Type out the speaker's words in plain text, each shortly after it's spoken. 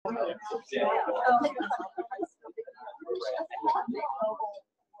All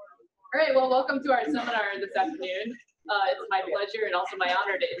right, well, welcome to our seminar this afternoon. It's my pleasure and also my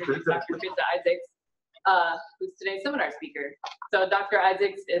honor to introduce Dr. Krista Isaacs, who's today's seminar speaker. So Dr.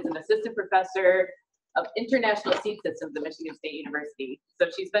 Isaacs is an assistant professor of international seed systems at Michigan State University. So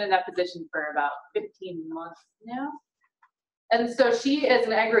she's been in that position for about 15 months now. And so she is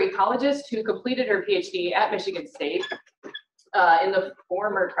an agroecologist who completed her PhD at Michigan State in the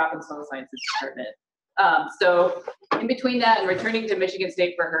former Crop and Soil Sciences Department. So in between that and returning to Michigan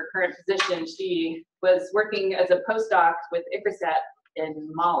State for her current position, she was working as a postdoc with ICRSAT in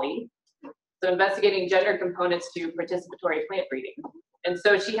Mali, so investigating gender components to participatory plant breeding. And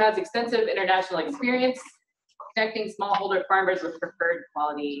so she has extensive international experience connecting smallholder farmers with preferred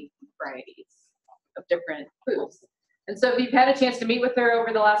quality varieties of different foods. And so if you've had a chance to meet with her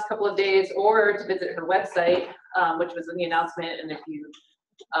over the last couple of days or to visit her website, which was in the announcement, and if you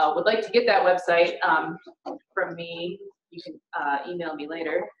would like to get that website from me, you can email me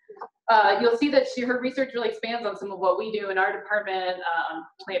later. You'll see that her research really expands on some of what we do in our department,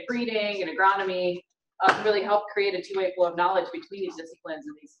 plant breeding and agronomy, to really help create a two-way flow of knowledge between these disciplines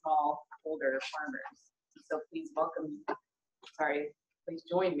and these smallholder farmers. So please please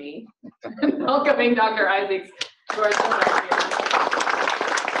join me in welcoming Dr. Isaacs to our seminar.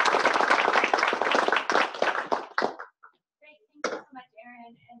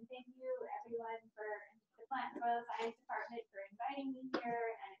 And thank you everyone for the Plant and Soil Science Department for inviting me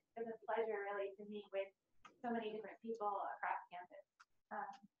here, and it's been a pleasure really to meet with so many different people across campus. I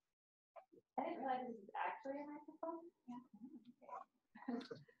didn't realize this is actually a microphone. Yeah.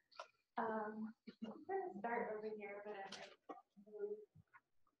 I'm going to start over here, but I might move,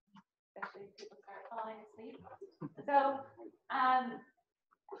 especially if people start falling asleep.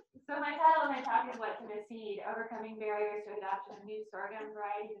 So my title of my talk is What's in a Seed? Overcoming Barriers to Adoption of New Sorghum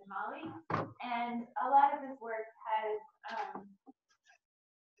Varieties in Mali. And a lot of this work has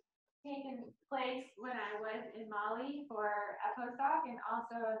taken place when I was in Mali for a postdoc, and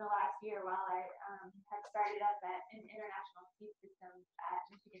also in the last year while I had started up at an international seed system at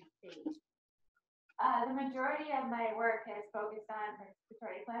Michigan State. The majority of my work has focused on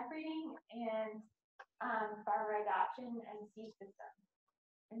participatory plant breeding and farmer adoption and seed systems.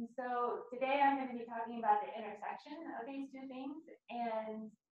 And so today I'm going to be talking about the intersection of these two things,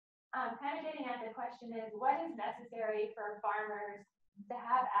 and kind of getting at the question is, what is necessary for farmers to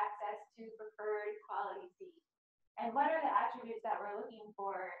have access to preferred quality seed? And what are the attributes that we're looking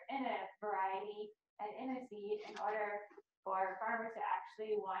for in a variety and in a seed in order for farmers to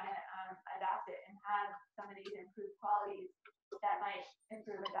actually want to adopt it and have some of these improved qualities that might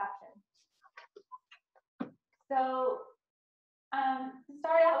improve adoption? So to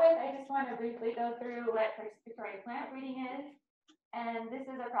start out with, I just want to briefly go through what participatory plant breeding is. And this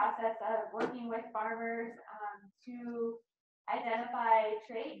is a process of working with farmers to identify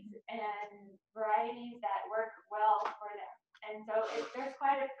traits and varieties that work well for them. And so there's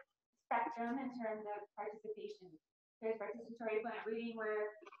quite a spectrum in terms of participation. There's participatory plant breeding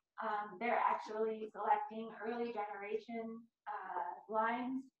where they're actually selecting early generation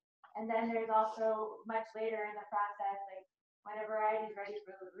lines. And then there's also much later in the process, like when a variety is ready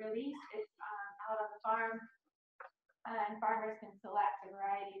for release, it's out on the farm, and farmers can select the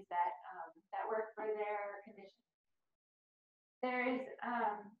varieties that work for their conditions. There's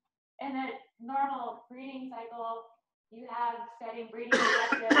in a normal breeding cycle, you have setting breeding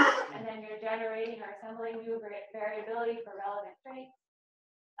objectives, and then you're generating or assembling new variability for relevant traits.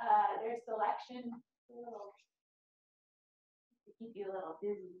 There's selection. To keep you a little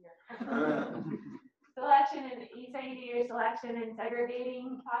busy here. Selection, and you say you do your selection and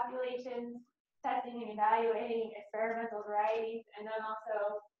segregating populations, testing and evaluating experimental varieties, and then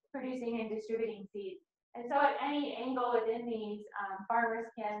also producing and distributing seeds. And so at any angle within these, farmers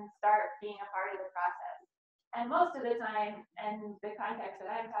can start being a part of the process. And most of the time, and the context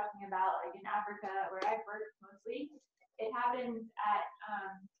that I'm talking about, like in Africa, where I've worked mostly, it happens at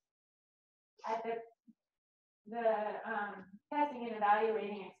the testing and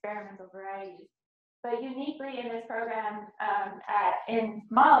evaluating experimental varieties. But uniquely in this program in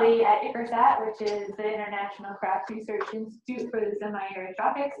Mali at ICRSAT, which is the International Crop Research Institute for the Semi-Arid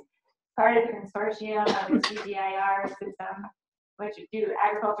Tropics, part of the consortium of the CGIAR system, which do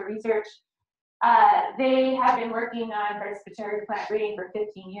agriculture research, they have been working on participatory plant breeding for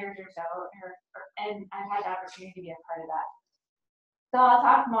 15 years or so, and I've had the opportunity to be a part of that. So I'll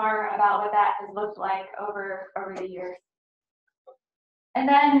talk more about what that has looked like over the years. And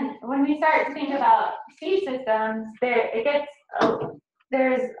then when we start to think about seed systems, there's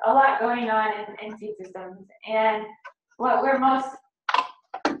a lot going on in seed systems. And what we're most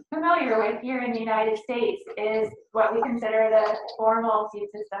familiar with here in the United States is what we consider the formal seed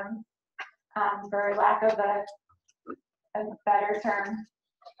system, for lack of a better term.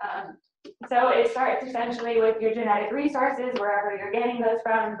 So it starts essentially with your genetic resources, wherever you're getting those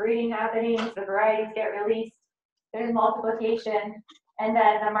from, breeding happenings, the varieties get released, there's multiplication, and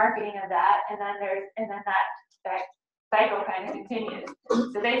then the marketing of that, and then that cycle kind of continues.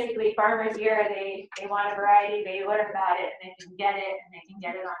 So basically, farmers here, they want a variety, they learn about it, and they can get it, and they can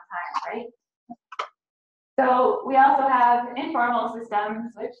get it on time, right? So we also have informal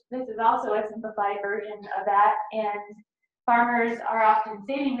systems, which this is also a simplified version of that, and farmers are often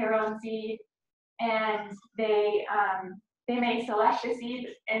saving their own seed, and they may select the seed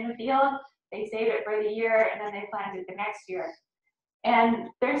in the field, they save it for the year, and then they plant it the next year. And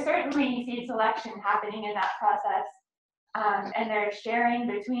there's certainly seed selection happening in that process. And there's sharing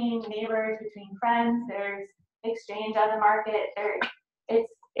between neighbors, between friends, there's exchange on the market.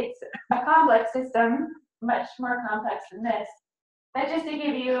 It's a complex system, much more complex than this. But just to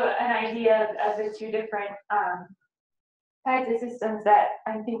give you an idea of the two different types of systems that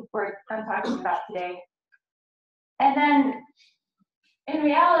I think I'm talking about today. And then in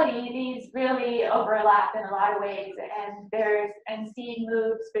reality, these really overlap in a lot of ways, and seed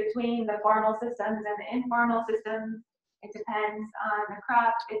moves between the formal systems and the informal systems. It depends on the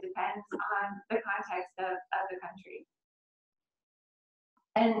crop, it depends on the context of the country.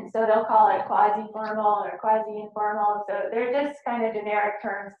 And so they'll call it quasi-formal or quasi-informal. So they're just kind of generic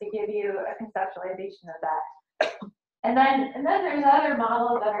terms to give you a conceptualization of that. And then there's other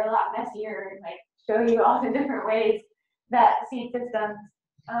models that are a lot messier and like show you all the different ways that seed systems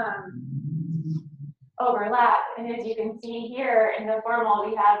overlap. And as you can see here in the formal,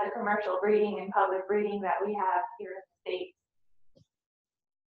 we have the commercial breeding and public breeding that we have here in the States.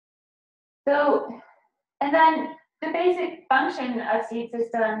 So, and then the basic function of seed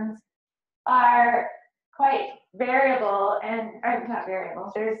systems are quite variable, or not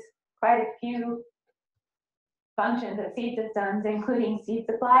variable, there's quite a few functions of seed systems, including seed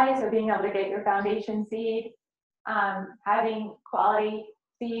supply, so being able to get your foundation seed, having quality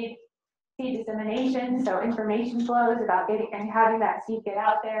seed dissemination, so information flows about getting and having that seed get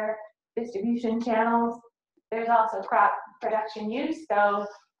out there, distribution channels. There's also crop production use, so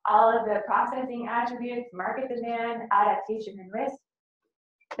all of the processing attributes, market demand, adaptation, and risk.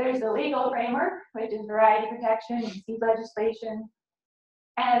 There's the legal framework, which is variety protection and seed legislation.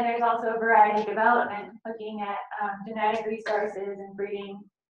 And there's also variety development, looking at genetic resources and breeding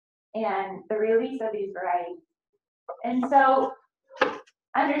and the release of these varieties. And so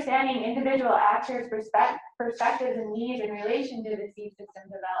understanding individual actors' perspectives and needs in relation to the seed system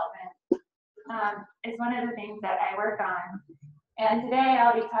development is one of the things that I work on. And today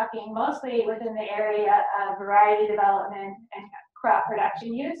I'll be talking mostly within the area of variety development and crop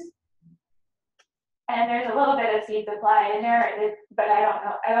production use. And there's a little bit of seed supply in there, but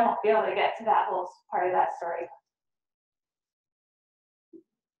I won't be able to get to that whole part of that story.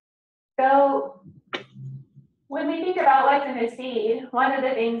 So when we think about what's in a seed, one of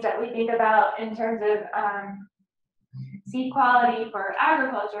the things that we think about in terms of seed quality for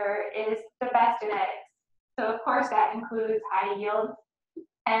agriculture is the best genetics. So of course that includes high yield,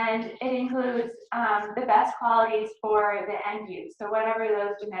 and it includes the best qualities for the end use, so whatever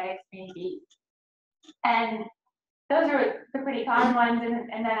those genetics may be. And those are the pretty common ones,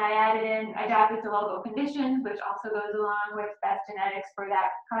 and then I added in adapted to local conditions, which also goes along with best genetics for that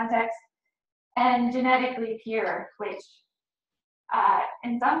context, and genetically pure, which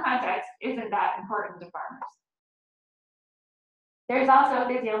in some contexts isn't that important to farmers. There's also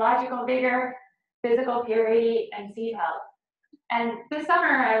physiological vigor, physical purity, and seed health. And this summer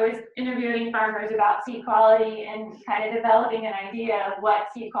I was interviewing farmers about seed quality and kind of developing an idea of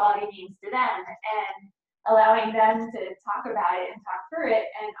what seed quality means to them and allowing them to talk about it and talk through it,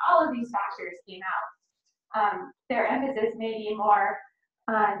 and all of these factors came out. Their emphasis may be more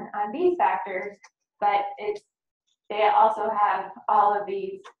on these factors, but they also have all of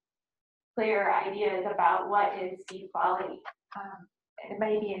these clear ideas about what is seed quality. It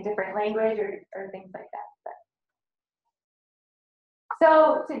may be in different language or things like that.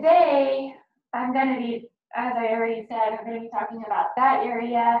 So today I'm going to be, as I already said, I'm going to be talking about that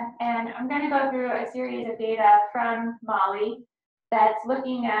area, and I'm going to go through a series of data from Mali that's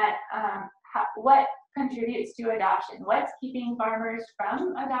looking at what contributes to adoption, what's keeping farmers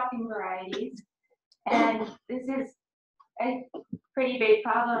from adopting varieties. And this is a pretty big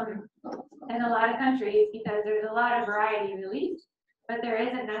problem in a lot of countries because there's a lot of variety released, but there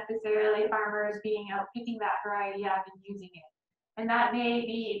isn't necessarily farmers being out picking that variety up and using it. And that may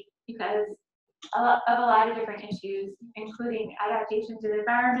be because of a lot of different issues, including adaptation to the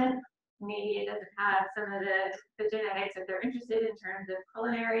environment. Maybe it doesn't have some of the genetics that they're interested in terms of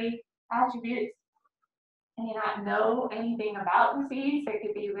culinary attributes. They may not know anything about the seeds. They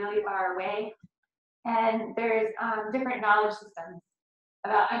could be really far away. And there's different knowledge systems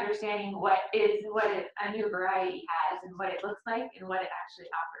about understanding what a new variety has and what it looks like and what it actually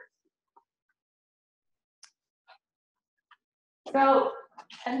offers. So,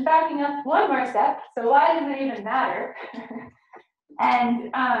 and backing up one more step, so why does it even matter?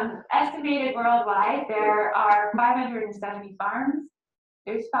 And estimated worldwide, there are 570 farms.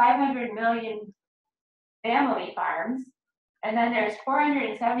 There's 500 million family farms. And then there's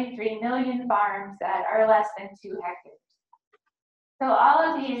 473 million farms that are less than 2 hectares. So all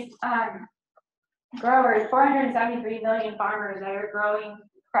of these growers, 473 million farmers that are growing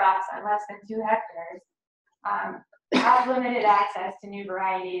crops on less than 2 hectares, have limited access to new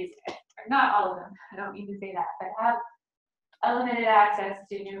varieties. Or not all of them, I don't mean to say that, but have a limited access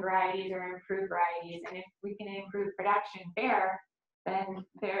to new varieties or improved varieties. And if we can improve production there, then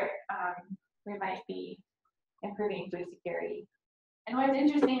we might be improving food security. And what's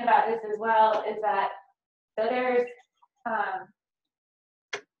interesting about this as well is that, so there's,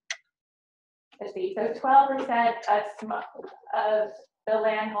 let's see, so 12% of the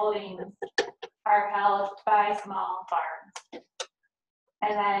land holdings are held by small farms.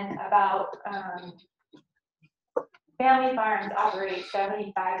 And then about, family farms operate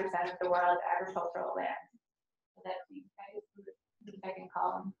 75% of the world's agricultural land. So that's the second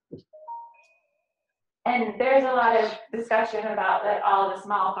column. And there's a lot of discussion about that all the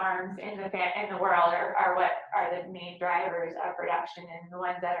small farms in the world are what are the main drivers of production and the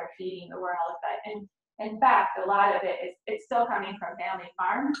ones that are feeding the world. But in fact, a lot of it's still coming from family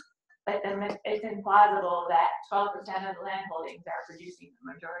farms, but then it's implausible that 12% of the land holdings are producing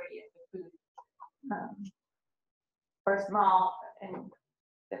the majority of the food for small and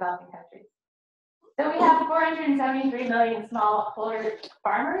developing countries. So we have 473 million smallholder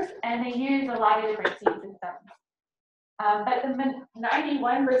farmers, and they use a lot of different seed systems. But the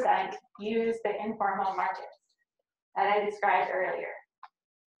 91% use the informal markets that I described earlier.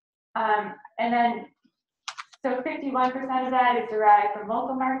 And then, so 51% of that is derived from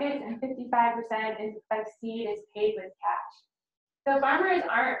local markets, and 55% of seed is paid with cash. So farmers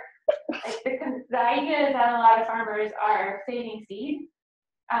aren't, like the idea is that a lot of farmers are saving seed,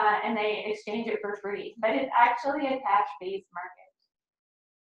 and they exchange it for free, but it's actually a cash-based market.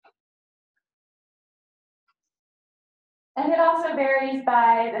 And it also varies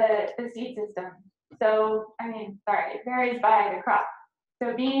by the seed system. So, it varies by the crop.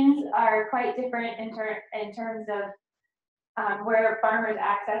 So beans are quite different in terms of where farmers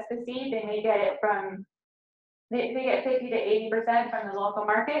access the seed. They may get it from, they get 50 to 80% from the local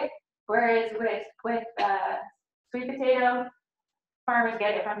market, whereas with sweet potato, farmers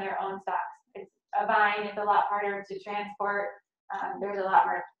get it from their own stocks. It's a vine, it's a lot harder to transport. There's a lot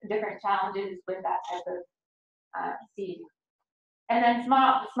more different challenges with that type of seed. And then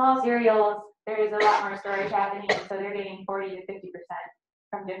small cereals, there's a lot more storage happening, so they're getting 40 to 50%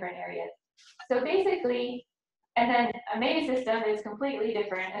 from different areas. So basically, and then a maize system is completely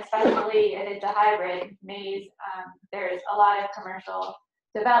different, especially if it's a hybrid maize. There's a lot of commercial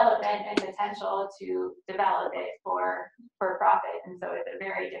development and potential to develop it for profit, and so it's a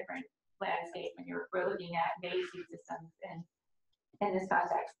very different landscape when we're looking at maize seed systems in this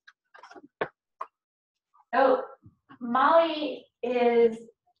context. So Mali is,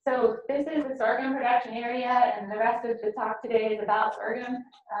 so this is the sorghum production area, and the rest of the talk today is about sorghum.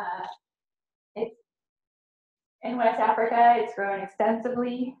 It's in West Africa, it's grown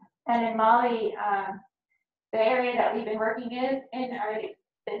extensively, and in Mali, the area that we've been working in are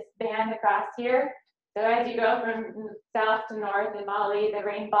this band across here. So as you go from south to north in Mali, the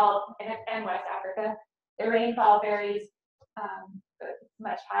rainfall, and West Africa, the rainfall varies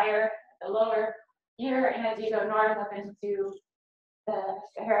much higher, the lower here, and as you go north up into the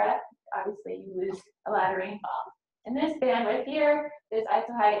Sahara, obviously you lose a lot of rainfall. In this bandwidth here, this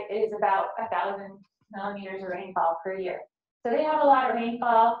ISO height is about 1,000 millimeters of rainfall per year. So they have a lot of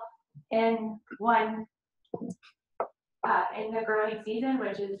rainfall in in the growing season,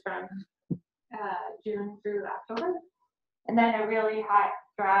 which is from June through October, and then a really hot,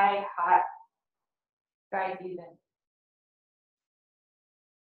 dry season.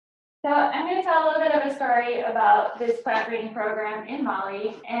 So I'm going to tell a little bit of a story about this plant breeding program in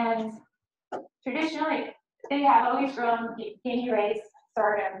Mali. And traditionally, they have always grown guinea race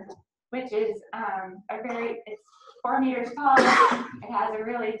sorghum, which is it's 4 meters tall. It has a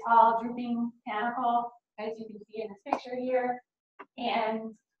really tall drooping panicle, as you can see in this picture here.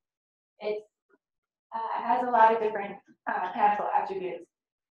 And it's has a lot of different chemical attributes.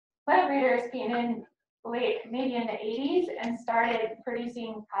 Plant breeders came in late, maybe in the 80s, and started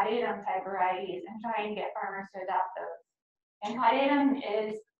producing cotyledon type varieties and trying to get farmers to adopt those. And cotyledon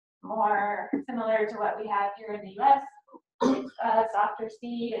is more similar to what we have here in the US. It's a softer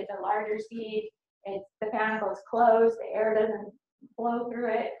seed, it's a larger seed, the panicle is closed, the air doesn't flow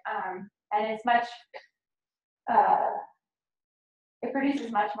through it, and it's much, it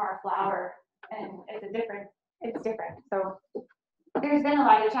produces much more flour, and it's different. So there's been a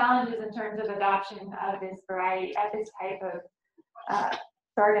lot of challenges in terms of adoption of this variety, of this type of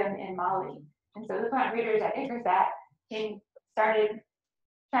sorghum in Mali. And so the plant breeders at Krista started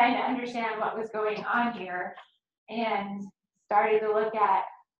trying to understand what was going on here and started to look at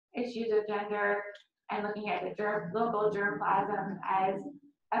issues of gender and looking at the local germplasm as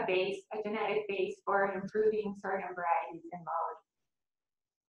a base, a genetic base for improving sorghum varieties in Mali.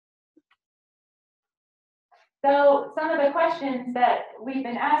 So some of the questions that we've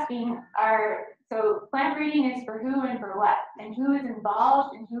been asking are, so plant breeding is for who and for what, and who is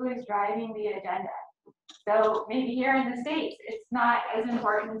involved and who is driving the agenda. So maybe here in the States, it's not as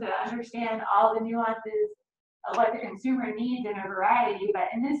important to understand all the nuances of what the consumer needs in a variety, but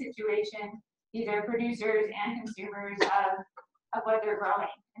in this situation, these are producers and consumers of what they're growing.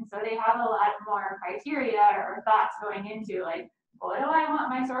 And so they have a lot more criteria or thoughts going into, like, well, what do I want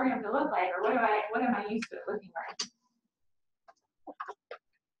my sorghum to look like, or what am I used to it looking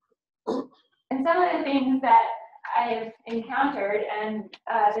like? And some of the things that I've encountered, and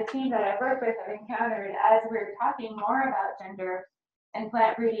the team that I've worked with have encountered as we're talking more about gender and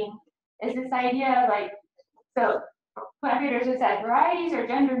plant breeding, is this idea of, like, so plant breeders have said varieties are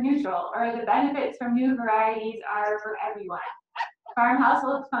gender neutral, or the benefits from new varieties are for everyone. Farm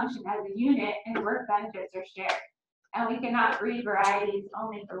households function as a unit and work benefits are shared. And we cannot breed varieties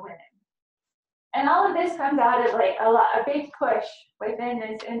only for women. And all of this comes out of, like, a big push within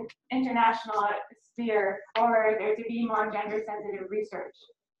this international sphere for there to be more gender sensitive research.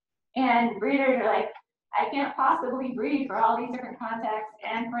 And breeders are like, I can't possibly breed for all these different contexts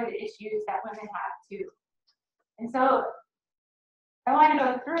and for the issues that women have too. And so I want to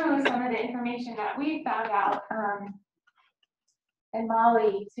go through some of the information that we found out in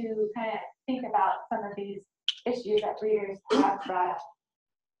Mali to kind of think about some of these issues that breeders have brought up.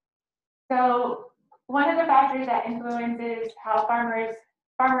 So one of the factors that influences how farmer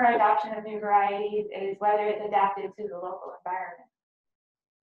adoption of new varieties is whether it's adapted to the local environment.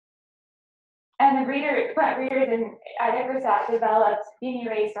 And the plant breeders at Krista developed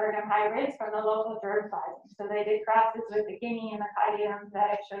Guinea-raised sorghum hybrids from the local germplasm. So they did crosses with the Guinea and the cotyledons that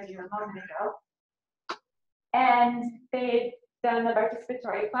I showed you a moment ago. And they've done the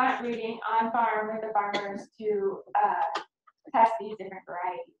participatory plant breeding on farm with the farmers to test these different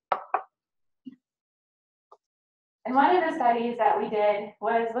varieties. And one of the studies that we did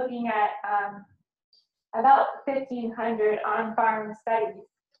was looking at about 1,500 on-farm studies,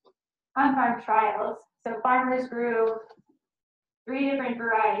 on-farm trials. So farmers grew 3 different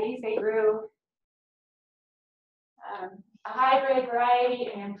varieties. They grew a hybrid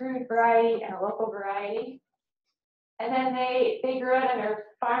variety, an improved variety, and a local variety. And then they grew it under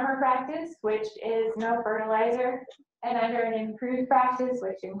farmer practice, which is no fertilizer, and under an improved practice,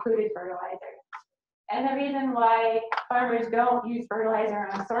 which included fertilizer. And the reason why farmers don't use fertilizer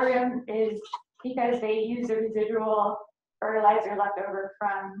on sorghum is because they use the residual fertilizer left over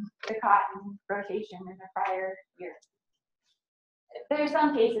from the cotton rotation in the prior year. There are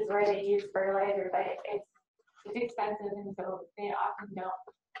some cases where they use fertilizer, but it's expensive, and so they often don't.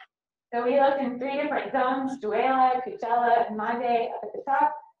 So we looked in 3 different zones, Douala, Cuchella, and Mande up at the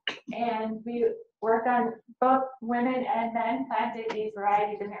top, and we worked on both women and men planted these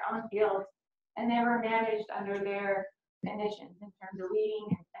varieties in their own fields, and they were managed under their conditions in terms of weeding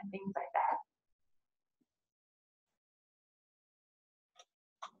and things like that.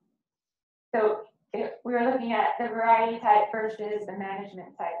 So we were looking at the variety type versus the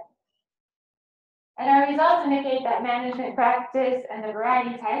management type. And our results indicate that management practice and the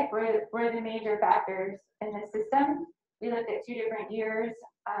variety type were the major factors in the system. We looked at 2 different years.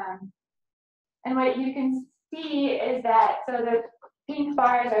 And what you can see is that, so the pink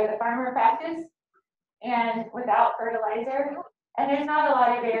bars are the farmer practice and without fertilizer. And there's not a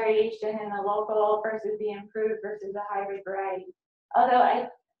lot of variation in the local versus the improved versus the hybrid variety. Although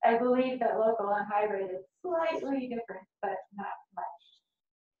I believe that local and hybrid is slightly different, but not much.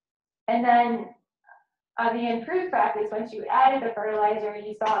 And then on the improved practice, once you added the fertilizer,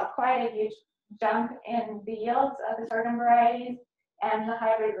 you saw quite a huge jump in the yields of the sorghum varieties, and the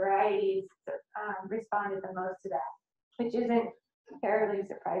hybrid varieties responded the most to that, which isn't terribly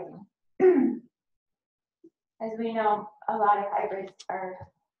surprising. as we know, a lot of hybrids are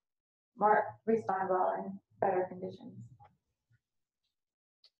more respondable and better conditions.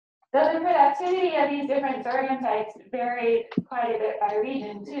 So the productivity of these different sorghum types varied quite a bit by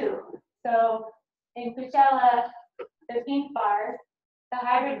region too. So in Coachella, the pink bar, the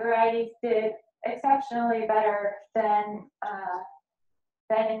hybrid varieties did exceptionally better than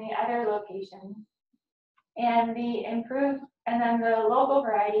in the other locations. And then the local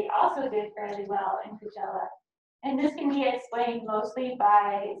variety also did fairly well in Coachella. And this can be explained mostly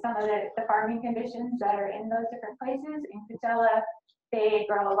by some of the farming conditions that are in those different places. In Coachella, they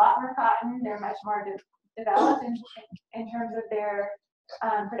grow a lot more cotton. They're much more developed in terms of their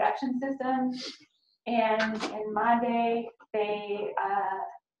production systems. And in Mande, they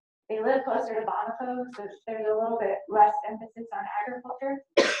live closer to Bamako, so there's a little bit less emphasis on agriculture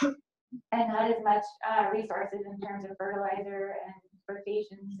and not as much resources in terms of fertilizer and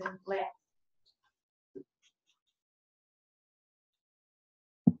rotations and land.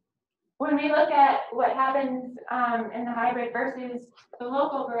 When we look at what happens in the hybrid versus the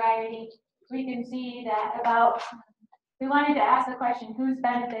local variety, we can see that we wanted to ask the question, who's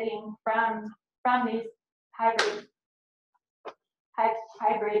benefiting from these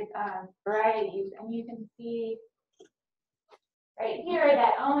hybrid varieties? And you can see right here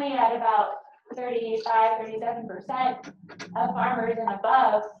that only at about 35–37% of farmers and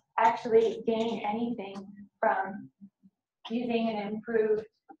above actually gain anything from using an improved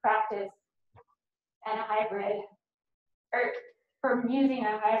practice and a hybrid, or from using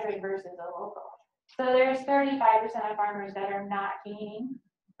a hybrid versus a local. So there's 35% of farmers that are not gaining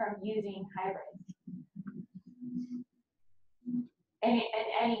from using hybrids in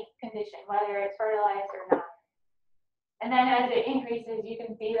any condition, whether it's fertilized or not. And then as it increases, you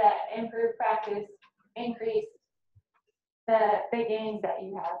can see that improved practice increase the gains that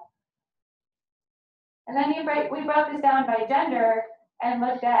you have. And then we broke this down by gender and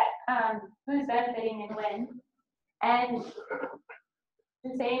looked at who's benefiting and when. And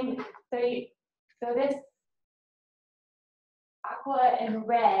the same, so this aqua and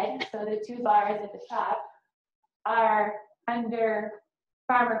red, so the two bars at the top, are under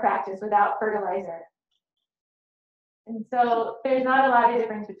farmer practice without fertilizer. And so there's not a lot of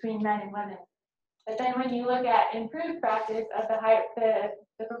difference between men and women. But then when you look at improved practice of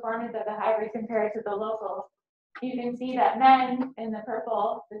the performance of the hybrid compared to the local, you can see that men in the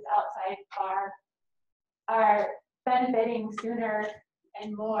purple, this outside bar, are benefiting sooner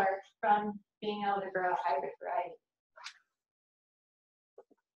and more from being able to grow a hybrid variety.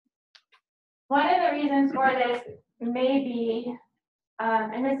 One of the reasons for this may be,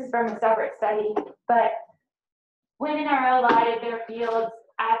 and this is from a separate study, but women are allotted their fields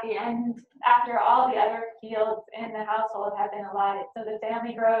at the end, after all the other fields in the household have been allotted. So the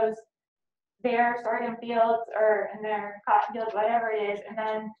family grows their sorghum fields or in their cotton fields, whatever it is, and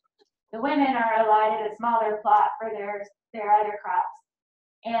then the women are allotted a smaller plot for their other crops.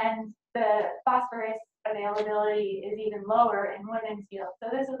 And the phosphorus availability is even lower in women's fields. So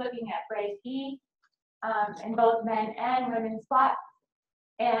this is looking at Bray P in both men and women's plots.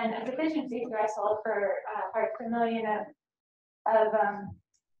 And a sufficiency threshold for parts per million of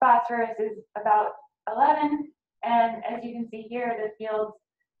phosphorus is about 11. And as you can see here, the fields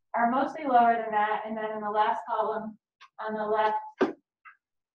are mostly lower than that. And then in the last column on the left,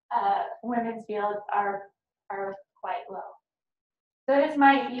 women's fields are quite low. So this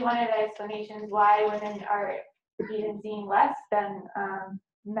might be one of the explanations why women are even seeing less than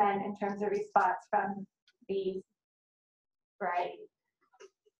men in terms of response from these varieties,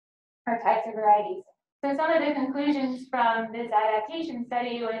 or types of varieties. So some of the conclusions from this adaptation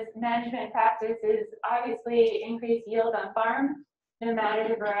study was management practices obviously increase yield on farm, no matter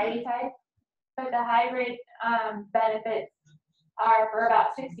the variety type, but the hybrid benefits are for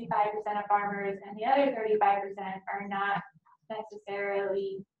about 65% of farmers, and the other 35% are not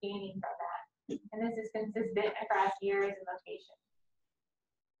necessarily gaining from that. And this is consistent across years and locations.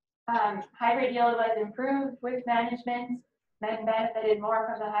 Hybrid yield was improved with management. Men benefited more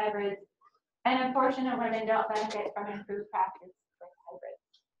from the hybrids, and a portion of women don't benefit from improved practice with hybrids.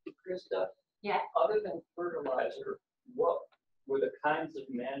 Krista? Yeah. Other than fertilizer, what were the kinds of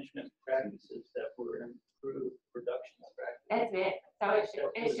management practices that were improved production practices? That's it.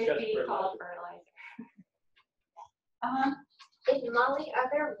 So it should be called fertilizer. In Mali, are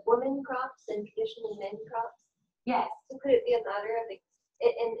there women crops and traditional men crops? Yes. So could it be a matter of,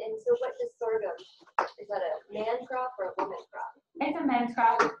 and so what does sorghum, is that a man crop or a woman crop? It's a men's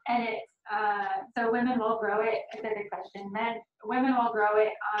crop, and it's, so women will grow it. It's a good question. Women will grow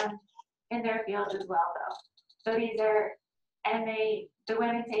it in their fields as well, though. So these are and the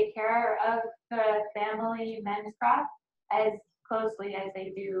women take care of the family men's crop as closely as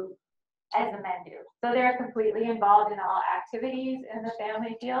the men do. So they're completely involved in all activities in the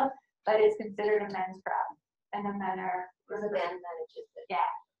family field, but it's considered a men's crop, and the men are. Or the man manages it. Yeah,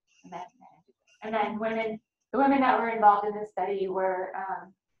 the men manage it. And then the women that were involved in this study were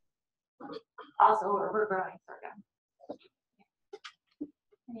also were growing sorghum.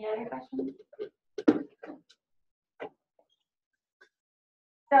 Any other questions?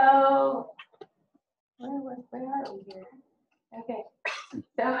 So, where are we here? Okay,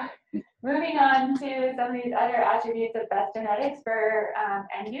 so moving on to some of these other attributes of best genetics for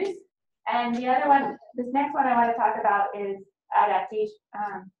end use. And the other one, this next one I want to talk about is adaptation,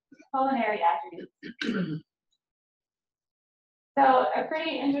 culinary attributes. So a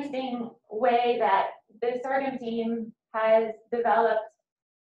pretty interesting way that the sorghum team has developed,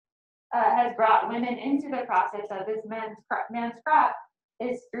 has brought women into the process of this man's crop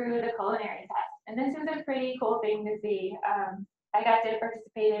is through the culinary test. And this is a pretty cool thing to see. I got to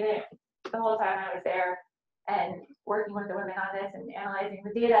participate in it the whole time I was there and working with the women on this and analyzing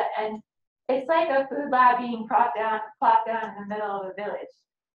the data. And it's like a food lab being plopped down in the middle of a village.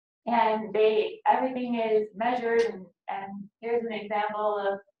 And everything is measured, and here's an example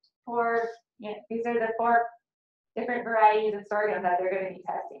of these are the 4 different varieties of sorghum that they're going to be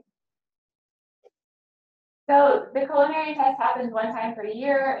testing. So the culinary test happens 1 time per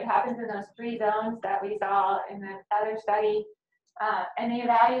year. It happens in those 3 zones that we saw in the other study. And the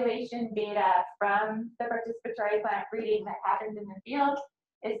evaluation data from the participatory plant breeding that happens in the field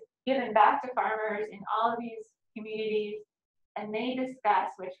is given back to farmers in all of these communities, and they discuss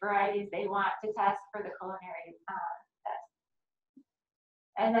which varieties they want to test for the culinary test.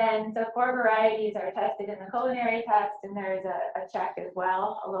 And then, so 4 varieties are tested in the culinary test, and there's a check as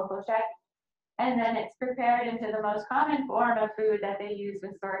well, a local check. And then it's prepared into the most common form of food that they use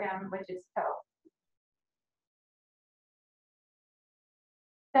with sorghum, which is tow.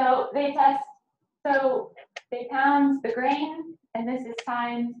 So they pound the grain, and this is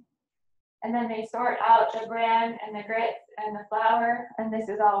timed, and then they sort out the bran and the grits and the flour, and this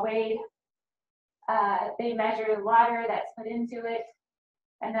is all weighed. They measure the water that's put into it,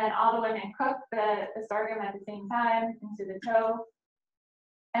 and then all the women cook the sorghum at the same time into the tow.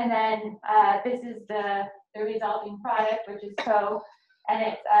 And then this is the resulting product, which is tow, and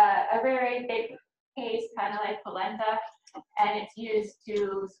it's a very thick paste, kind of like polenta, and it's used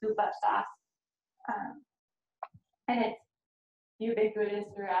to scoop up sauce. And it's ubiquitous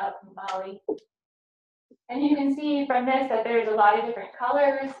throughout Mali. And you can see from this that there's a lot of different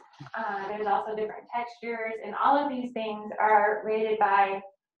colors. There's also different textures, and all of these things are rated by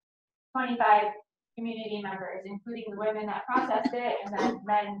 25 community members, including the women that processed it and then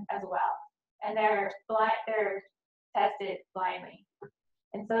men as well. And they're tested blindly.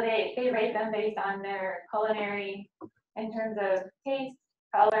 And so they rate them based on their culinary in terms of taste,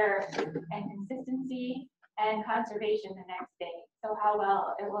 color, and consistency, and conservation the next day. So how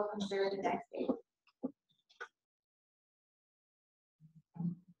well it will conserve the next day.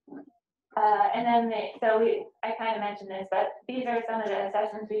 And then I kind of mentioned this, but these are some of the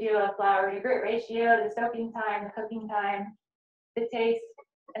assessments we do of flour to grit ratio, the soaking time, the cooking time, the taste,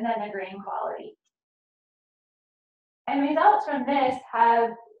 and then the grain quality. And results from this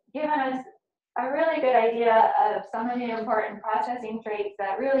have given us a really good idea of some of the important processing traits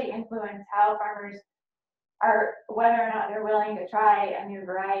that really influence how farmers are, whether or not they're willing to try a new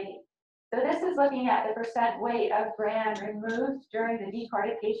variety. So this is looking at the percent weight of bran removed during the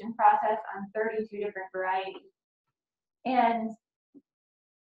decortication process on 32 different varieties. And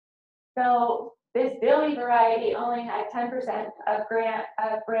so this Billy variety only had 10% of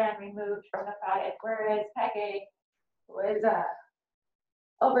bran removed from the product, whereas Peke was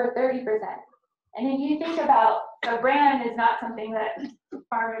over 30%. And if you think about, so bran is not something that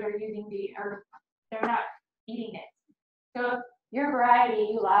farmers are using or they're not eating it. So if your variety,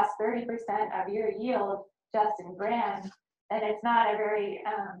 you lost 30% of your yield just in bran, then it's not a very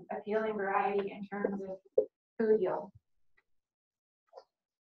appealing variety in terms of food yield.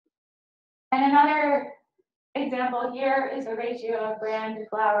 And another example here is the ratio of bran to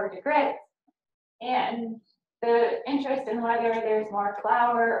flour to grits. And the interest in whether there's more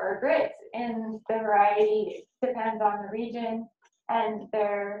flour or grits in the variety depends on the region and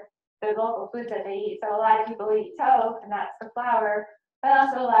the local foods that they eat. So a lot of people eat tow, and that's the flour, but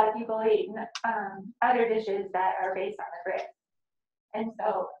also a lot of people eat other dishes that are based on the grits. And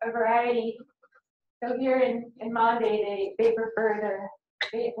so a variety, so here in Mande, they prefer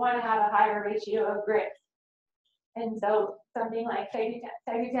they want to have a higher ratio of grits And so something like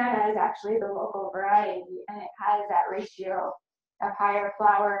Sagitana is actually the local variety, and it has that ratio of higher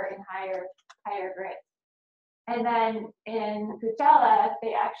flower and higher grit. And then in Coachella,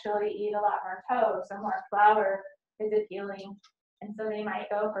 they actually eat a lot more tow, so more flower is appealing. And so they might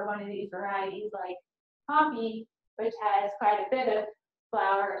go for one of these varieties like Pompey, which has quite a bit of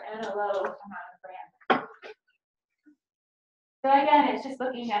flower and a low amount of bran. So again, it's just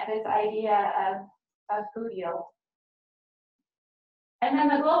looking at this idea of food yield. And then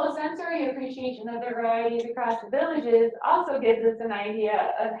the global sensory appreciation of the varieties across the villages also gives us an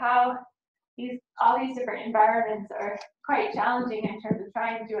idea of how all these different environments are quite challenging in terms of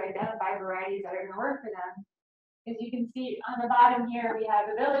trying to identify varieties that are going to work for them. As you can see on the bottom here, we have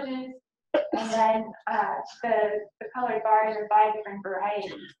the villages, and then the colored bars are 5 different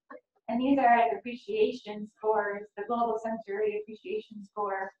varieties. And these are as appreciation scores, the global sensory appreciation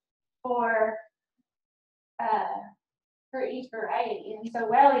score for each variety. And so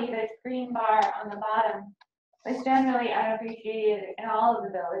Welly, the green bar on the bottom, was generally unappreciated in all of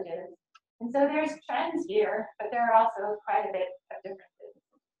the villages. And so there's trends here, but there are also quite a bit of differences.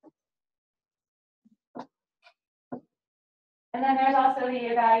 And then there's also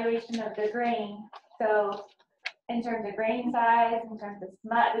the evaluation of the grain. So in terms of grain size, in terms of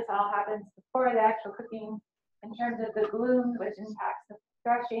smut, this all happens before the actual cooking. In terms of the bloom, which impacts the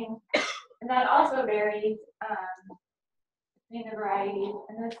threshing, and that also varies between the varieties.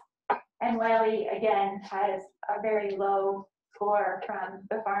 And Welly again has a very low score from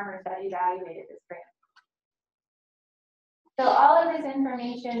the farmers that evaluated this grain. So all of this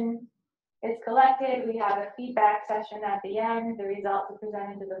information is collected. We have a feedback session at the end. The results are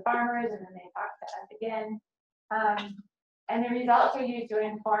presented to the farmers, and then they talk to us again. And the results are used to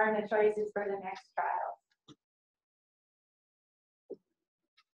inform the choices for the next trial.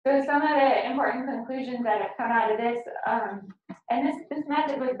 So some of the important conclusions that have come out of this, and this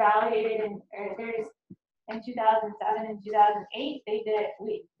method was validated in 2007 and 2008. They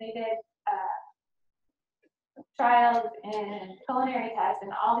did trials in culinary tests in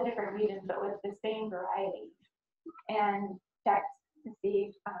all the different regions, but with the same variety, and checked to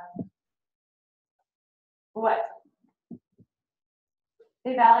see what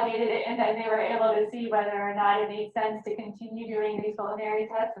they validated it, and then they were able to see whether or not it made sense to continue doing these culinary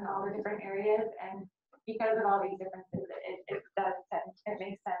tests in all the different areas. And because of all these differences, it does sense, it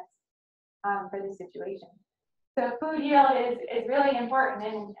makes sense for the situation. So food yield is really important,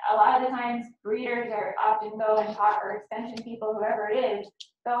 and a lot of the times breeders are often go and talk, or extension people, whoever it is,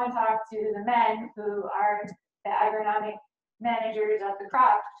 go and talk to the men who are the agronomic managers of the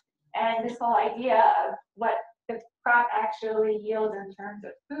crop. And this whole idea of what the crop actually yields in terms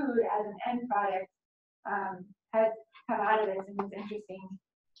of food as an end product has come out of this, and it's interesting,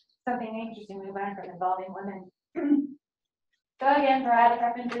 something interesting we learned from involving women. So again, varietal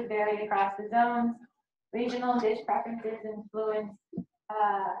preferences vary across the zones. Regional dish preferences influence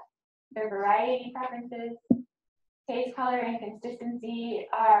their variety preferences. Taste, color, and consistency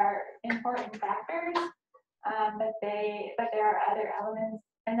are important factors, but there are other elements.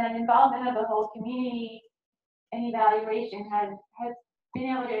 And then involvement of the whole community and evaluation has been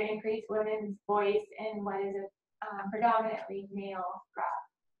able to increase women's voice in what is a predominantly male crop.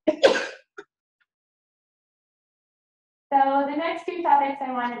 So the next 2 topics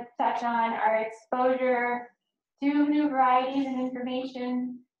I want to touch on are exposure to new varieties and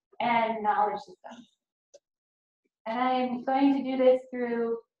information, and knowledge systems. And I'm going to do this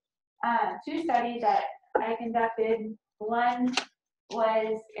through 2 studies that I conducted. One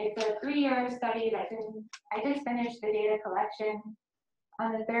was, it's a 3-year study that I just finished the data collection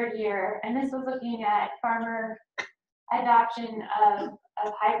on the 3rd year, and this was looking at farmer adoption of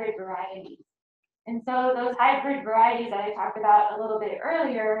hybrid varieties. And so those hybrid varieties that I talked about a little bit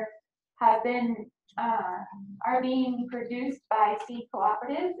earlier have been, are being produced by seed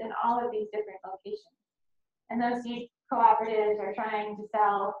cooperatives in all of these different locations. And those seed cooperatives are trying to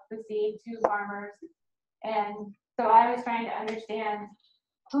sell the seed to farmers. And so I was trying to understand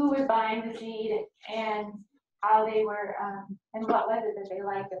who was buying the seed and how they were, and what was it that they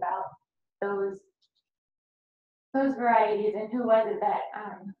liked about those varieties, and who was it that,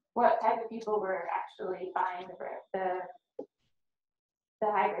 what type of people were actually buying the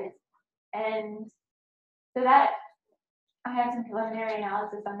hybrids. And so that, I have some preliminary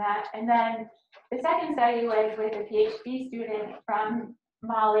analysis on that. And then the second study was with a PhD student from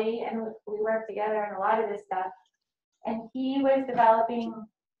Mali, and we worked together on a lot of this stuff. And he was developing,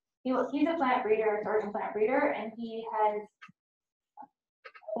 he's a plant breeder, a sorghum plant breeder, and he has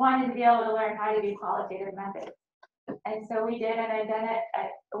wanted to be able to learn how to do qualitative methods. And so we did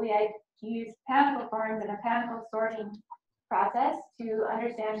we had used panicle forms and a panicle sorting process to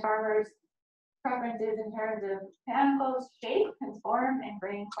understand farmers' preferences in terms of panicle shape and form and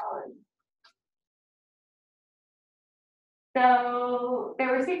grain quality. So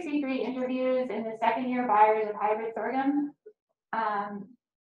there were 63 interviews in the second year buyers of hybrid sorghum.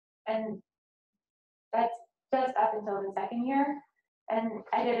 And that's just up until the second year. And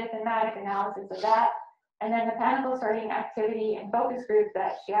I did a thematic analysis of that. And then the panicle sorting activity and focus group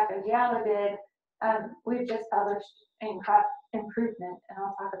that Shiaka Diallo did, we've just published in crop improvement, and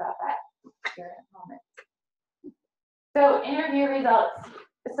I'll talk about that here in a moment. So interview results.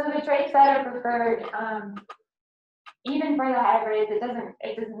 So the traits that are preferred, even for the hybrids, it doesn't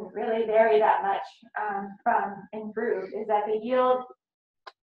really vary that much from improved, is that they yield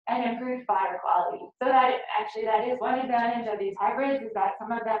and improved fodder quality. So that is one advantage of these hybrids, is that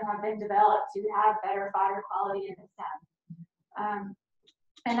some of them have been developed to have better fodder quality in the stem.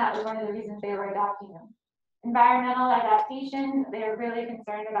 And that was one of the reasons they were adopting them. Environmental adaptation, they're really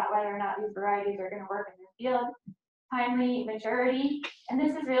concerned about whether or not these varieties are going to work in the field. Timely maturity, and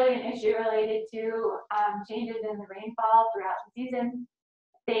this is really an issue related to changes in the rainfall throughout the season.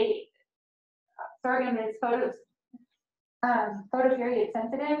 Sorghum is photoperiod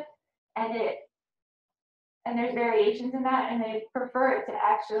sensitive, and there's variations in that, and they prefer it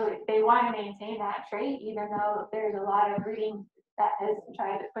to they want to maintain that trait, even though there's a lot of breeding that has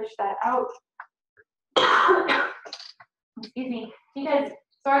tried to push that out. Excuse me, because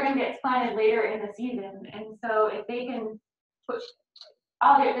sorghum gets planted later in the season, and so if they can push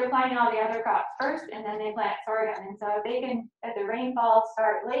they're planting all the other crops first, and then they plant sorghum, and so if the rainfalls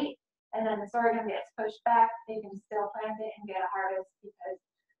start late, and then the sorghum gets pushed back, they can still plant it and get a harvest, because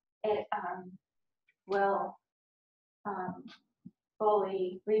it will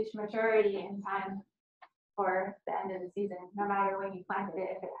fully reach maturity in time for the end of the season, no matter when you planted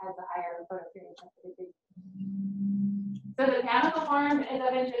it, if it has a higher photoperiod sensitivity. So the panicle form is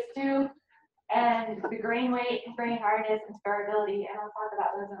of interest too, and the grain weight, grain hardness, and storability, and I'll talk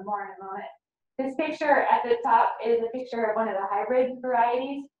about those more in a moment. This picture at the top is a picture of one of the hybrid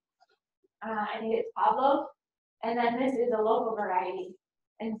varieties. I think it's Pablo, and then this is a local variety.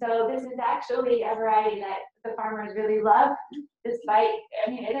 And so this is actually a variety that the farmers really love, despite,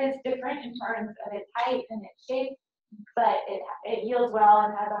 it is different in terms of its height and its shape, but it yields well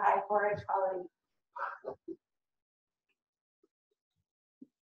and has a high forage quality.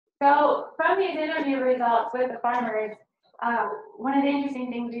 So from these interview results with the farmers, one of the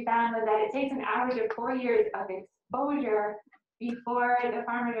interesting things we found was that it takes an average of 4 years of exposure before the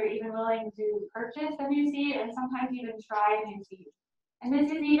farmers are even willing to purchase a new seed and sometimes even try a new seed. And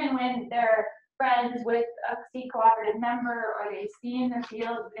this is even when they're friends with a seed cooperative member, or they've seen the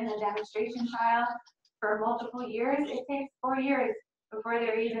field in a demonstration trial for multiple years. It takes 4 years before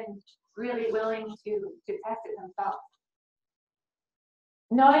they're even really willing to test it themselves.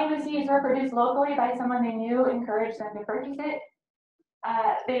 Knowing the seeds were produced locally by someone they knew encouraged them to purchase it.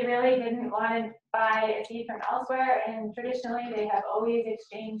 They really didn't want to buy a seed from elsewhere, and traditionally they have always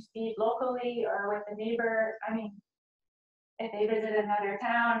exchanged seed locally or with a neighbor. If they visit another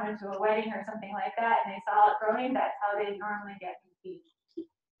town, went to a wedding or something like that, and they saw it growing, that's how they normally get new seed.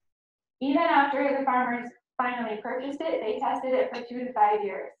 Even after the farmers finally purchased it, they tested it for 2 to 5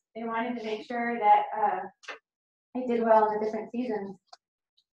 years. They wanted to make sure that it did well in the different seasons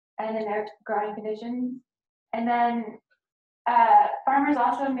and in their growing conditions. And then farmers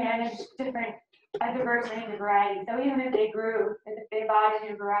also managed a diverse range of varieties. So even if they bought a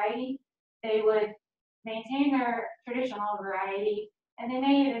new variety, they would maintain their traditional variety, and they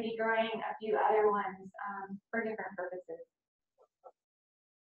may even be growing a few other ones for different purposes.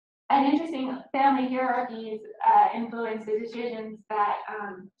 And interesting family hierarchies influence the decisions that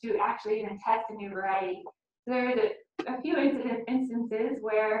to actually even test a new variety. So there's a few instances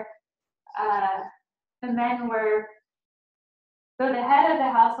where the men were, so the head of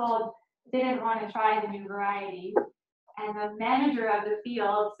the household didn't want to try the new variety, and the manager of the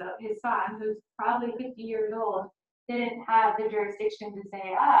field, so his son, who's probably 50 years old, didn't have the jurisdiction to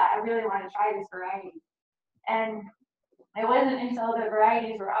say, I really want to try this variety. And it wasn't until the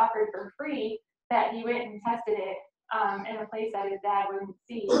varieties were offered for free that he went and tested it in a place that his dad wouldn't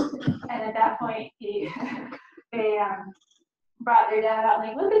see. And at that point, they brought their dad out,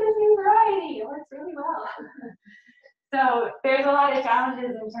 like, look at this new variety, it works really well. So there's a lot of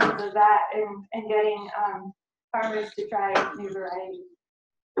challenges in terms of that and getting farmers to try new varieties.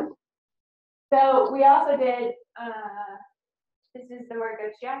 So we also did, this is the work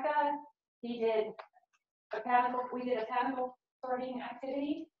of Shiaka. We did a panicle sorting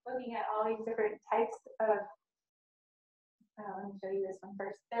activity, looking at all these different types of let me show you this one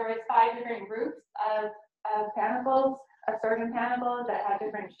first. There was 5 different groups of panicles, of sorghum panicles that have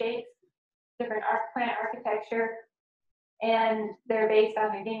different shapes, different plant architecture, and they're based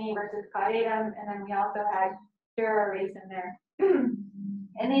on the Guinea versus Caudatum, and then we also had Jura race in there.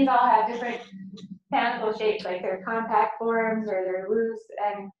 And these all have different panicle shapes, like they're compact forms or they're loose,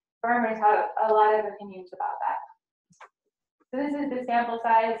 and farmers have a lot of opinions about that. So this is the sample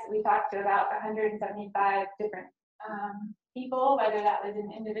size. We talked to about 175 different people, whether that was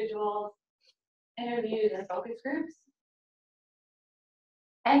in individuals, interviews, or focus groups.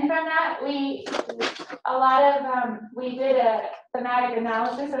 And from that, we did a thematic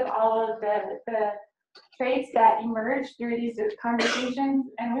analysis of all of the traits that emerged through these conversations,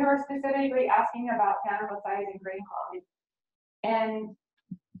 and we were specifically asking about panicle size and grain quality. And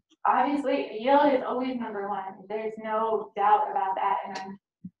obviously, yield is always number one. There's no doubt about that. And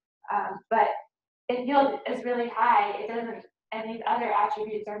but if yield is really high, it doesn't, and these other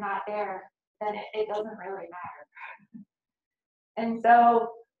attributes are not there, then it doesn't really matter. And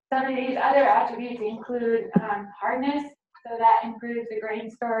so some of these other attributes include hardness, so that improves the grain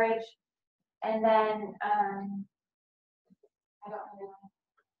storage. And then I don't really want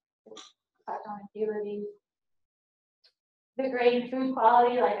to touch on a few of these. The grain food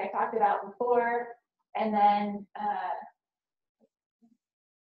quality, like I talked about before, and then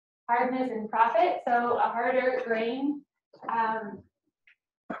hardness and profit. So a harder grain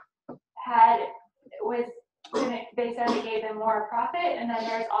they said it gave them more profit, and then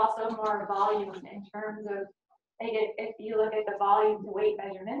there's also more volume in terms of, like, if you look at the volume to weight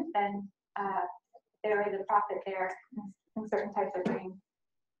measurement, then there is a profit there in certain types of grain.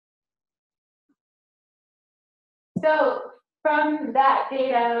 So from that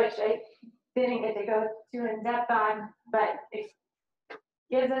data, which I didn't get to go too in depth on, but it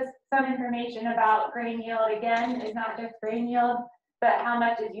gives us some information about grain yield. Again, it's not just grain yield, but how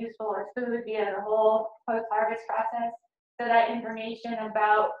much is useful as food via the whole post-harvest process. So that information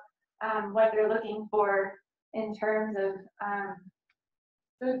about what they're looking for in terms of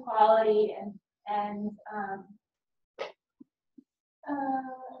food quality and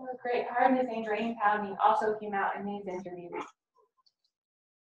great hardness and grain pounding also came out in these interviews.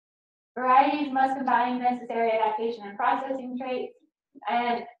 Varieties must combine necessary adaptation and processing traits.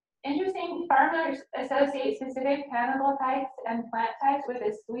 And interesting, farmers associate specific panicle types and plant types with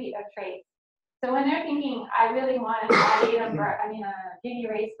a suite of traits. So when they're thinking, I really want a Guinea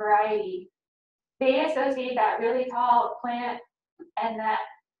race variety, they associate that really tall plant and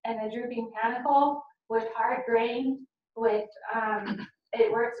the drooping panicle with hard grain, with it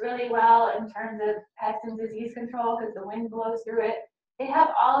works really well in terms of pest and disease control because the wind blows through it. They have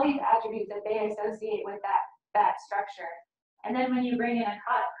all these attributes that they associate with that structure. And then when you bring in a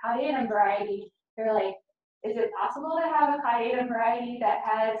Caudatum variety, they're like, is it possible to have a Caudatum variety that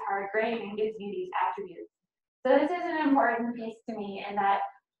has hard grain and gives you these attributes? So this is an important piece to me in that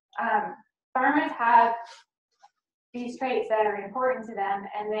farmers have these traits that are important to them,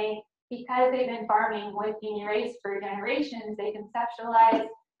 and because they've been farming with Guinea race for generations, they conceptualize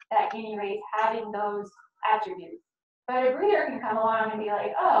that Guinea race having those attributes. But a breeder can come along and be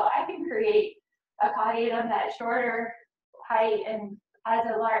like, oh, I can create a Caudatum that's shorter height and has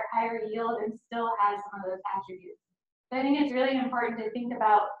a higher yield and still has some of those attributes. So I think it's really important to think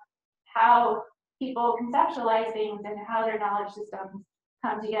about how people conceptualize things and how their knowledge systems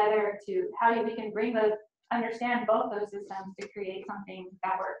come together to how we can understand both those systems to create something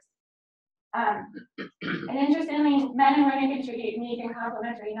that works. And interestingly, men and women contribute unique and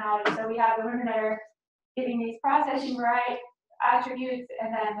complementary knowledge. So we have the women that are giving these processing attributes,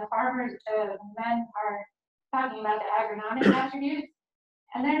 and then the farmers, the men are talking about the agronomic attributes.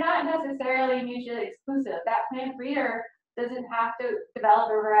 And they're not necessarily mutually exclusive. That plant breeder doesn't have to develop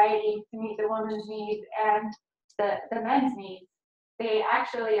a variety to meet the woman's needs and the men's needs. They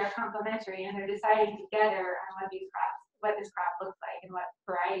actually are complementary, and they're deciding together on what this crop looks like and what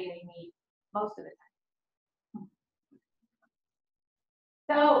variety they need most of the time.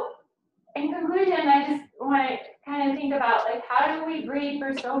 So in conclusion, I just want to kind of think about, like, how do we breed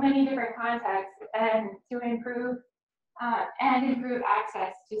for so many different contexts and to improve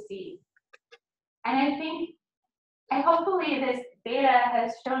access to seed. And I think, and hopefully this data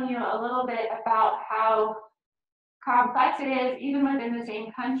has shown you a little bit about how complex it is, even within the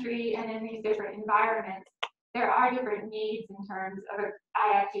same country and in these different environments. There are different needs in terms of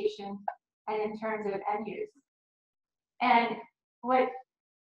adaptation and in terms of end use. And what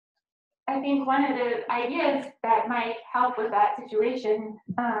I think one of the ideas that might help with that situation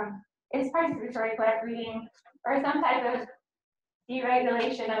is participatory plant breeding, or some type of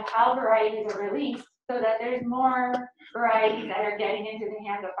deregulation of how varieties are released, so that there's more varieties that are getting into the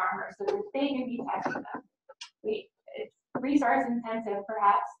hands of farmers so that they can be testing them. It's resource intensive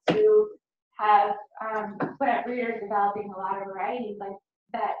perhaps to have plant breeders developing a lot of varieties like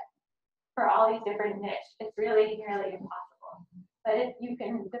that for all these different niches. It's really nearly impossible. But if you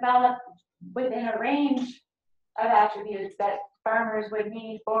can develop within a range of attributes that farmers would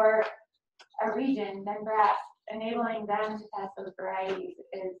need for a region, then perhaps enabling them to test those varieties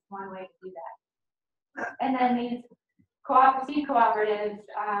is one way to do that. And then these seed cooperatives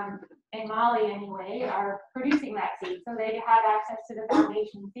in Mali anyway are producing that seed, so they have access to the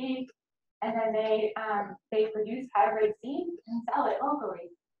foundation seed, and then they produce hybrid seed and sell it locally,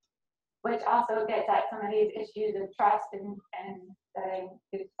 which also gets at some of these issues of trust and setting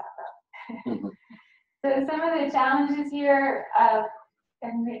good stuff up. So some of the challenges here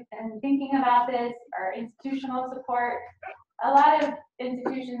and thinking about this are institutional support. A lot of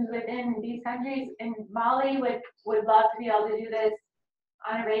institutions within these countries in Mali would love to be able to do this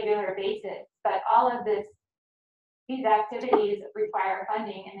on a regular basis, but all of these activities require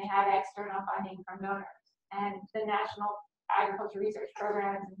funding, and they have external funding from donors. And the national agriculture research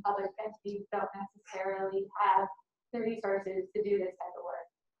programs and public entities don't necessarily have the resources to do this type of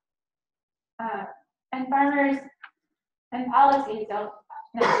work. And farmers and policies don't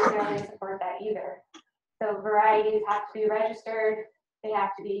necessarily support that either. So varieties have to be registered, they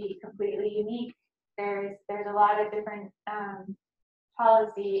have to be completely unique. There's a lot of different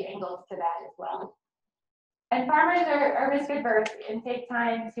policy angles to that as well. And farmers are risk averse and take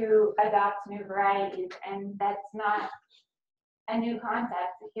time to adopt new varieties, and that's not a new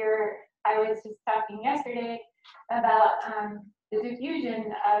concept. Here, I was just talking yesterday about the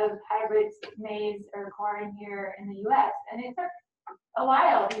diffusion of hybrid maize or corn here in the US, and it took a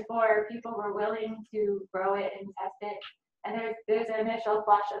while before people were willing to grow it and test it. And there's an initial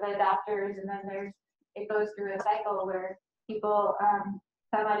flush of adopters, and then it goes through a cycle where people,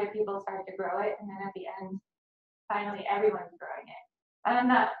 some other people start to grow it, and then at the end, finally everyone's growing it. And I'm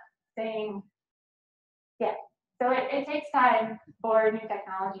not saying, yeah. So it takes time for new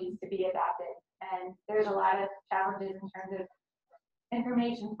technologies to be adopted, and there's a lot of challenges in terms of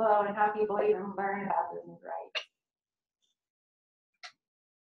information flow and how people even learn about those new varieties.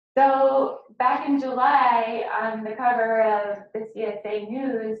 So back in July, on the cover of the CSA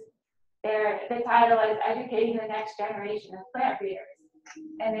News, the title is Educating the Next Generation of Plant Breeders.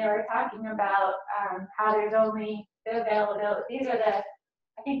 And they were talking about how there's only the availability,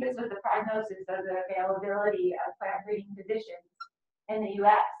 I think this was the prognosis of the availability of plant breeding positions in the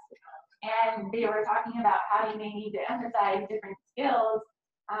US. And they were talking about how you may need to emphasize different skills,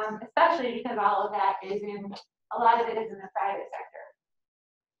 especially because all of that is a lot of it is in the private sector.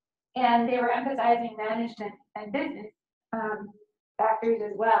 And they were emphasizing management and business factors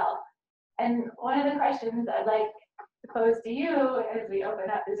as well. And one of the questions I'd like to pose to you as we open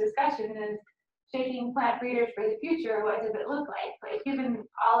up the discussion is, shaping plant breeders for the future, what does it look like? Like, given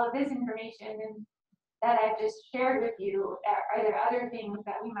all of this information and that I've just shared with you, are there other things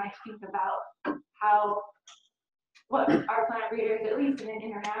that we might think about what our plant breeders, at least in an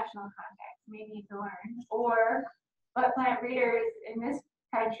international context, may need to learn, or what plant breeders in this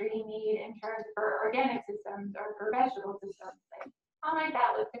country need in terms for organic systems or for vegetable systems? Like, how might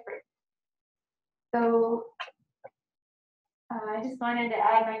that look different? So I just wanted to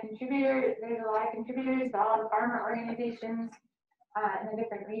add my contributor. There's a lot of contributors to all the farmer organizations in the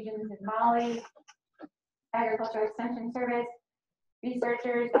different regions in Mali, Agricultural Extension Service,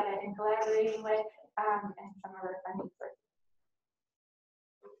 researchers that I've been collaborating with, and some of our funding sources.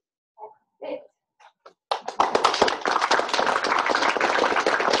 That's it.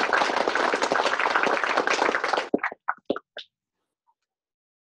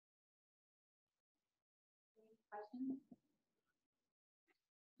 Questions?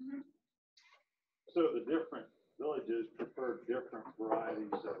 So the different villages prefer different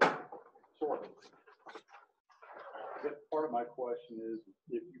varieties of sorghum. Part of my question is,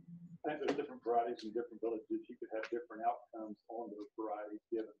 if you think there's different varieties in different villages, you could have different outcomes on those varieties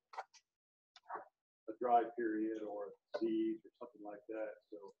given a dry period or seeds or something like that.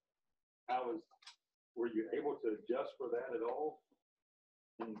 So were you able to adjust for that at all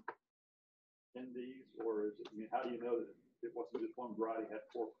in these, or is it, I mean, how do you know that it wasn't just one variety had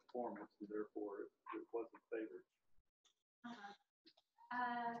poor performance and therefore it wasn't favored?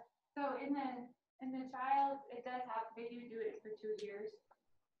 So in the trials, it does have, they do it for 2 years,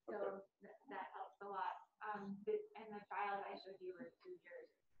 so okay. that helps a lot. And the trials I showed you were 2 years,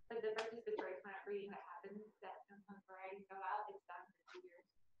 but the participatory plant breeding that happens, that when varieties go out, it's done for 2 years.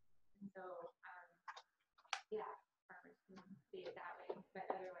 And so, yeah, farmers can see it that way, but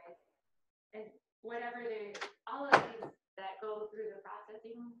otherwise, and whatever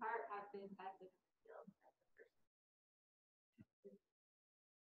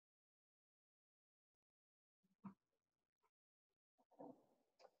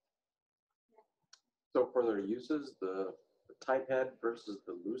So for their uses, the tight head versus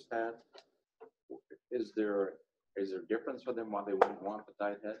the loose head, is there a difference for them why they wouldn't want the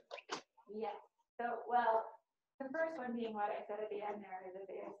tight head? Yes. So, well, the first one being what I said at the end there is that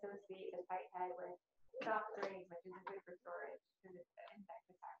they associate the tight head with soft grain, which is good for storage because it's insect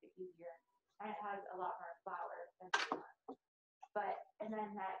attack it easier. And it has a lot more flour than the other one. But, and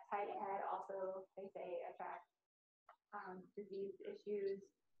then that tight head also, they say, attracts disease issues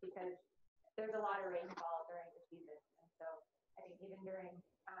because there's a lot of rainfall during the season. And so I think even during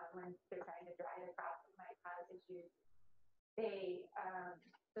when they're trying to dry the crops, it might cause issues. They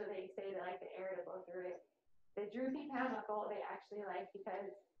so they say they like the air to blow through it. The droopy panicle they actually like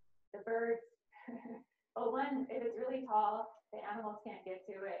because the birds, well, one, if it's really tall, the animals can't get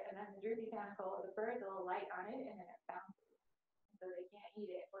to it, and then the droopy panicle, the birds will light on it and then it bounces, so they can't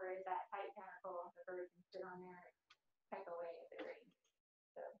eat it. Whereas that tight panicle, the bird can sit on there and peck away at the grain.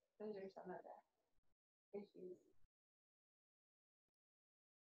 So those are some of the issues.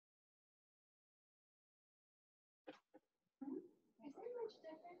 Is there much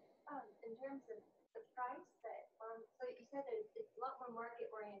difference in terms of the price that, so you said that it's a lot more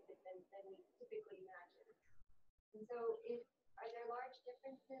market oriented than we typically imagine. And so are there large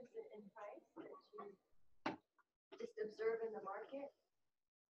differences in price that you just observe in the market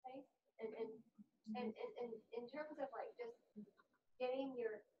place? And in terms of like just getting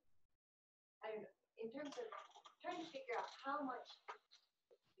your, I don't know, in terms of trying to figure out how much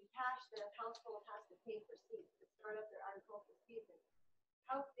cash that a household has to pay for seeds to start up their agricultural season,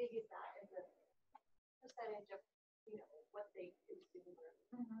 how big is that as a percentage of, what they consume or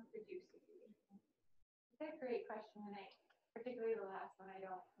produce? That's a great question, and particularly the last one, I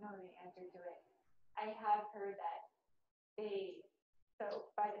don't know the answer to it. I have heard that so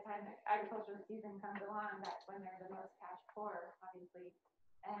by the time the agricultural season comes along, that's when they're the most cash poor, obviously.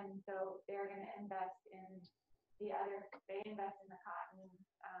 And so they're going to invest in they invest in the cotton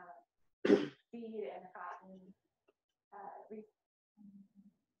seed and the cotton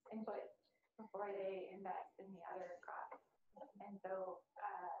input before they invest in the other crops. And so,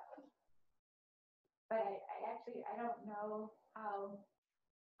 but I don't know how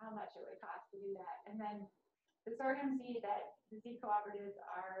much it would cost to do that. And then the sorghum seed that the seed cooperatives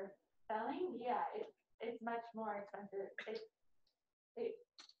are selling, yeah, it's much more expensive. It's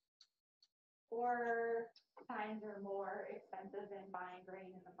 4 times or more expensive than buying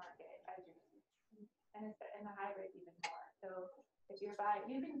grain in the market as you see. And the hybrids even more. So if you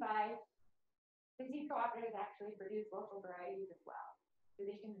can buy, the seed cooperatives actually produce local varieties as well. So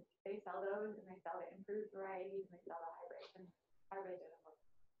they sell those and they sell the improved varieties and they sell the hybrids, and hybrids are the most.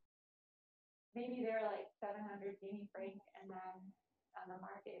 Maybe they're like 700 guinea franc, and then on the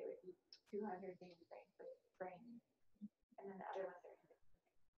market it would be 200 guinea franc for grain, and then the other ones are.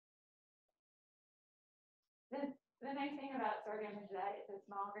 The nice thing about sorghum is that it's a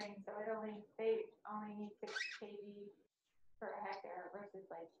small grain, so they only need 6 kg per hectare versus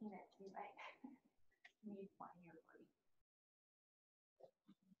like peanuts, you might need 20 or 40.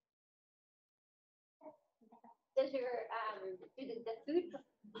 Does your do the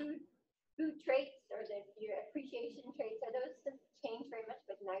food traits or your appreciation traits, are those change very much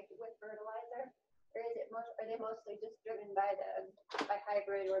with fertilizer, or are they mostly just driven by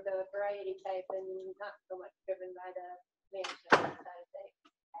hybrid or the variety type and not so much driven by the management side of things?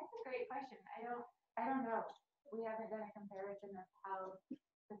 That's a great question. I don't know. We haven't done a comparison of how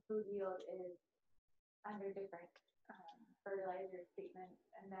the food yield is under different fertilizer treatments,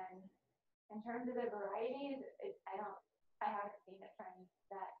 and then in terms of the varieties, I haven't seen a trend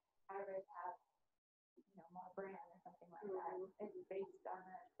that hybrids have, more brand or something like that. It's based on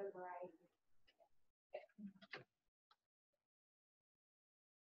the variety.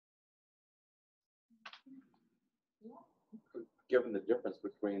 Yeah. Given the difference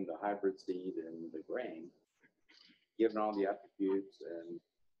between the hybrid seed and the grain, given all the attributes and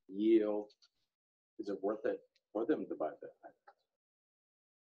yield, is it worth it for them to buy that hybrid?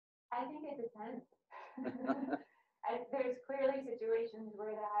 I think it depends. There's clearly situations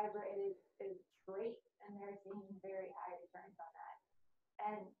where the hybrid is great and they're seeing very high returns on that.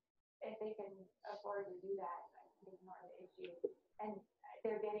 And if they can afford to do that, I think it's more the issue. And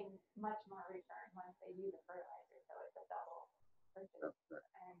they're getting much more return once they use the fertilizer, so it's a double purchase.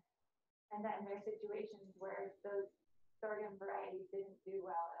 And then there's situations where those sorghum varieties didn't do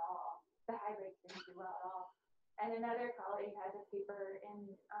well at all. The hybrids didn't do well at all. And another colleague has a paper in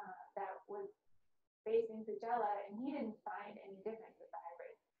that was based in Coachella, and he didn't find any difference with the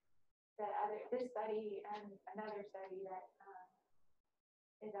hybrids. This study and another study that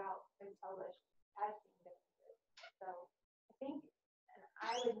is published has seen differences. So I think, and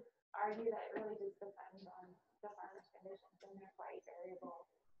I would argue that it really just depends on the farmer's conditions, and they're quite variable.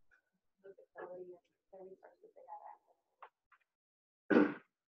 The facility and the resources they have access to.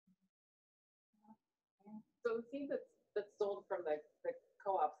 So the seed that's sold from the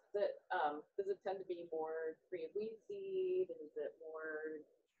co-ops, does it tend to be more free of weed seed? Is it more,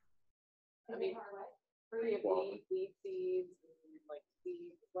 I mean, free of weed seeds, and like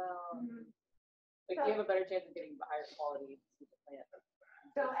seeds as well? Like, So- you have a better chance of getting a higher quality seed to plant.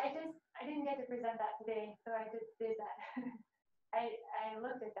 So I didn't get to present that today, so I just did that. I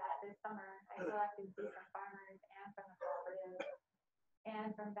looked at that this summer. I collected seed from farmers and from the cooperative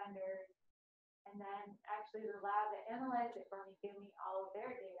and from vendors. And then actually the lab that analyzed it for me gave me all of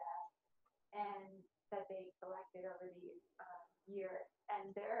their data and that they collected over the year.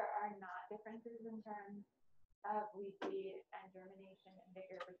 And there are not differences in terms of weed seed and germination and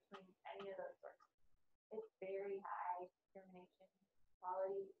vigor between any of those sources. It's very high germination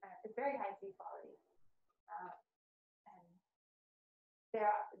quality. It's very high seed quality. And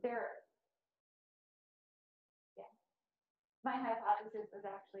yeah. My hypothesis was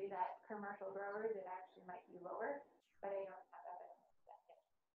actually that commercial growers, it actually might be lower, but I don't have evidence of that yet.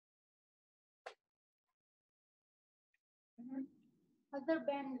 Has there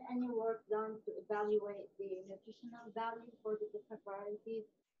been any work done to evaluate the nutritional value for the different varieties,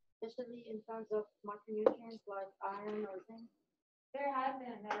 especially in terms of macronutrients like iron or zinc? There has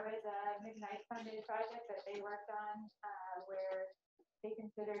been. There was a McKnight funded project that they worked on where they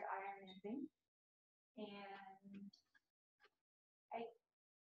considered iron and zinc. And I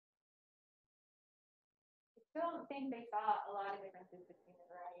still don't think they saw a lot of differences between the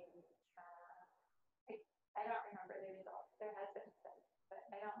varieties. I don't remember the results. There has been studies, but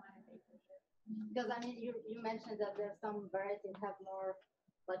I don't want to say for sure. Because I mean, you mentioned that there's some varieties have more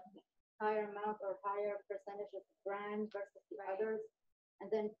like higher amount or higher percentage of bran versus the others, and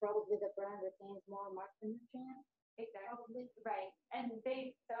then probably the bran retains more macronutrients. Exactly. Right. And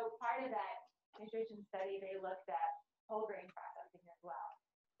so part of that nutrition study, they looked at whole grain processing as well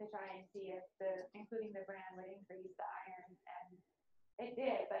to try and see if including the bran would increase the iron, and it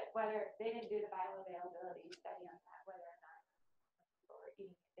did, but whether they didn't do the bioavailability study on that, whether or not people were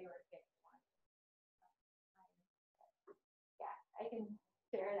eating it, they were getting more. Yeah, I can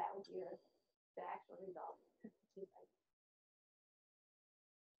share that with you, the actual results.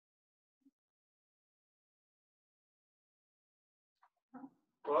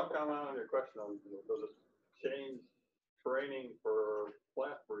 Well, I'll comment on your question on, does it change training for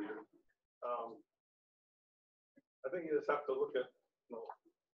plant breeders? I think you just have to look at,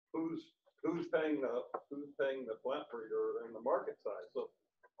 who's paying the plant breeder and the market size. So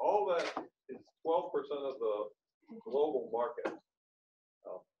all that is 12% of the global market.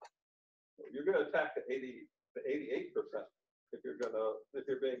 You're going to attack the 88% if you're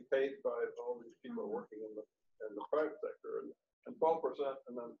being paid by all these people working in the private sector, and 12%,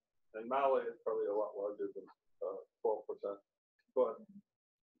 and then in Mali it's probably a lot larger than 12%. But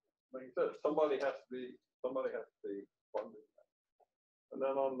like you said, somebody has to be funding that. And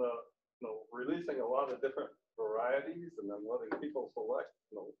then on the releasing a lot of different varieties and then letting people select,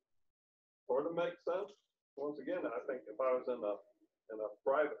 sort of makes sense. Once again, I think if I was in a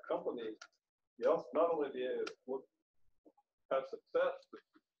private company, not only do you have success, but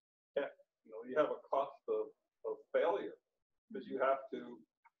you have a cost of failure, because you have to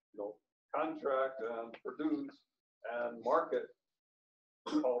contract and produce and market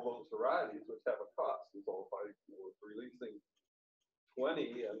all those varieties, which have a cost. And so if I was releasing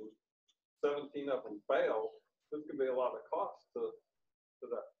 20 and 17 of them fail, there's going to be a lot of cost to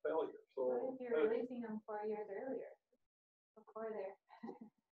that failure. So what if you're releasing them 4 years earlier, before they're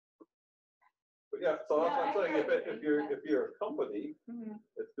but yeah, so that's what I'm saying. If you're a company, Mhm.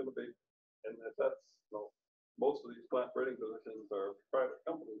 it's going to be, and if that's most of these plant breeding positions are private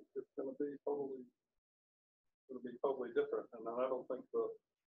companies, it's going to be totally different. And then I don't think the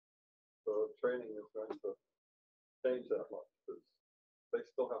training is going to change that much, because they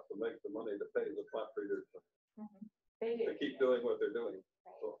still have to make the money to pay the plant breeders to keep doing what they're doing.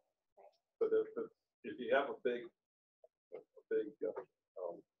 Right. So, but if you have a big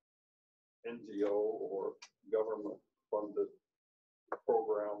NGO or government funded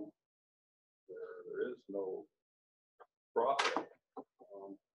program where there is no profit,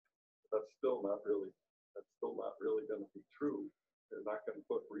 that's still not really going to be true. They're not going to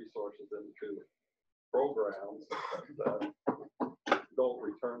put resources into programs that don't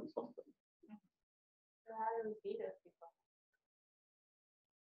return something. So how do we feed those people?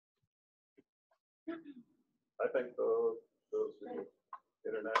 I think those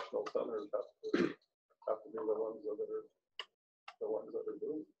international centers have to be the ones that are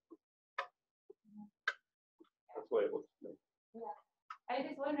doing it. the way it looks to me. Yeah, I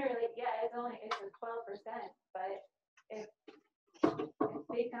just wonder, like, yeah, it's a 12%, but if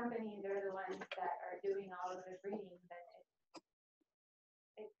big companies are the ones that are doing all of the breeding, then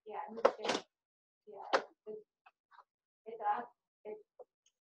it's yeah, it's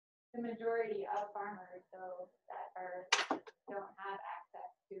the majority of farmers, so that don't have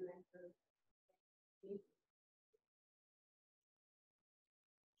access to improved feed.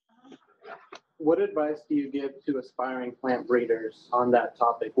 What advice do you give to aspiring plant breeders on that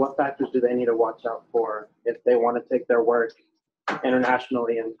topic? What factors do they need to watch out for if they want to take their work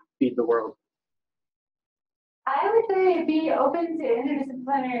internationally and feed the world? I would say be open to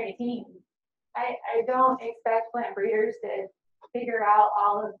interdisciplinary teams. I don't expect plant breeders to figure out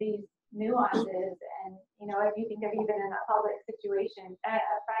all of these nuances. And, you know, if you think of even in a public situation, at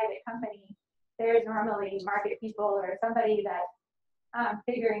a private company, there's normally market people or somebody that's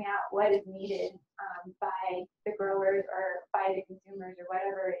figuring out what is needed by the growers or by the consumers or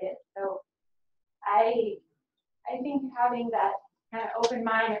whatever it is. So I think having that kind of open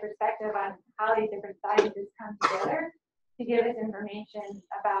mind and perspective on how these different sciences come together to give us information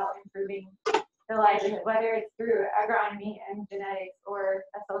about improving the livelihood, whether it's through agronomy and genetics or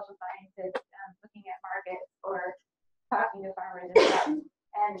a social scientist looking at markets or talking to farmers and stuff.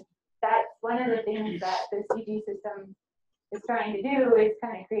 And that's one of the things that the CG system is trying to do is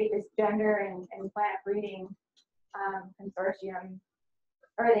kind of create this gender and plant breeding consortium,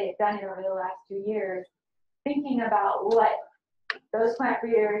 or they've done it over the last 2 years, thinking about what those plant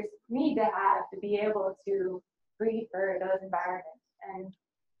breeders need to have to be able to breed for those environments. And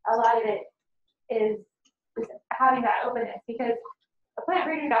a lot of it is having that openness, because a plant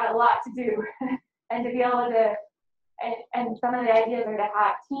breeder got a lot to do and to be able to, and some of the ideas are to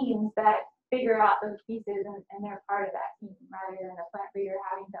have teams that figure out those pieces and they're part of that team rather than a plant breeder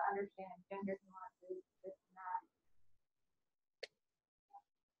having to understand gender nuances, this and that.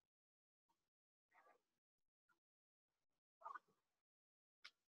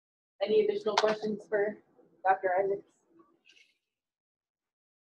 Any additional questions for Dr. Isaacs?